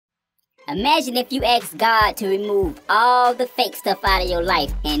Imagine if you asked God to remove all the fake stuff out of your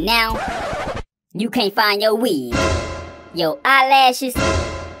life and now you can't find your wig, your eyelashes,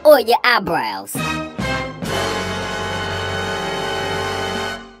 or your eyebrows.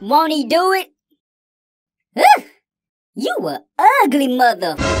 Won't he do it? Ugh, you a ugly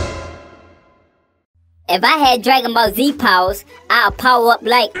mother. If I had Dragon Ball Z powers, I'll power up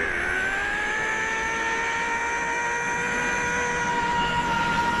like...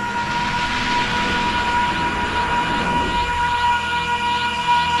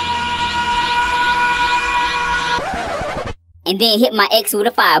 and then hit my ex with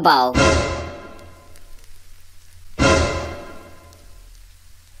a fireball.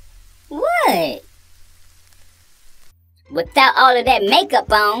 What? Without all of that makeup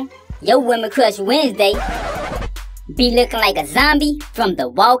on, your Women Crush Wednesday be looking like a zombie from The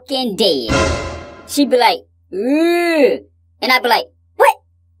Walking Dead. She be like, ugh. And I be like, what?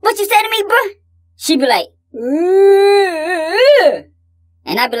 What you say to me, bruh? She be like, ugh.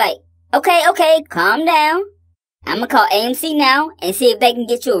 And I be like, okay, calm down. I'ma call AMC now and see if they can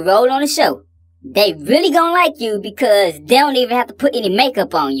get you a role on the show. They really gonna like you because they don't even have to put any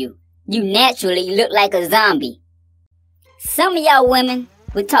makeup on you. You naturally look like a zombie. Some of y'all women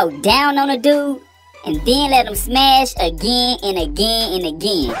would talk down on a dude and then let him smash again and again and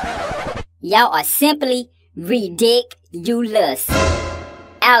again. Y'all are simply ridiculous.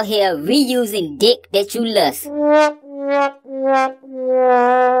 Out here reusing dick that you lust.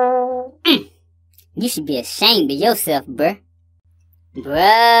 You should be ashamed of yourself, bruh.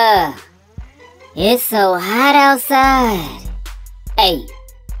 Bruh, it's so hot outside. Hey,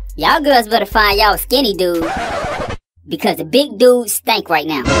 y'all girls better find y'all a skinny dude because the big dudes stink right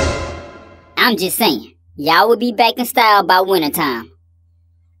now. I'm just saying, y'all will be back in style by wintertime.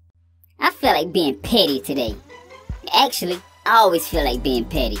 I feel like being petty today. Actually, I always feel like being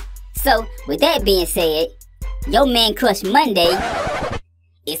petty. So, with that being said, your Man Crush Monday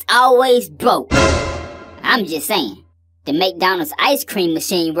is always broke. I'm just saying, the McDonald's ice cream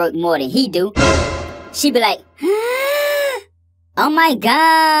machine work more than he do. She be like, oh my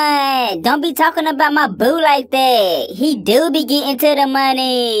God, don't be talking about my boo like that. He do be getting to the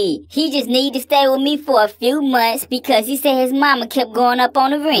money. He just need to stay with me for a few months because he said his mama kept going up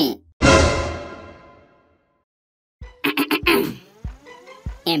on the rent.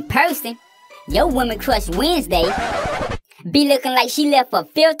 In person, your Women Crush Wednesday be looking like she left her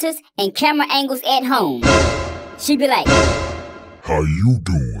filters and camera angles at home. She be like, how you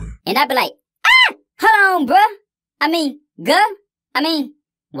doing? And I be like, hold on, bruh.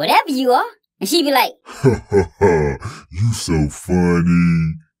 Whatever you are. And she be like, you so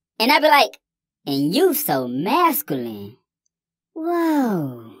funny. And I be like, and you so masculine.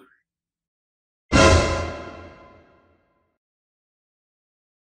 Whoa.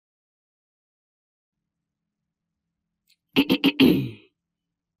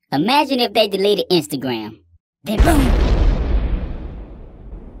 Imagine if they deleted Instagram. Then boom,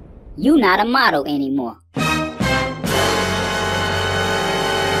 you not a model anymore.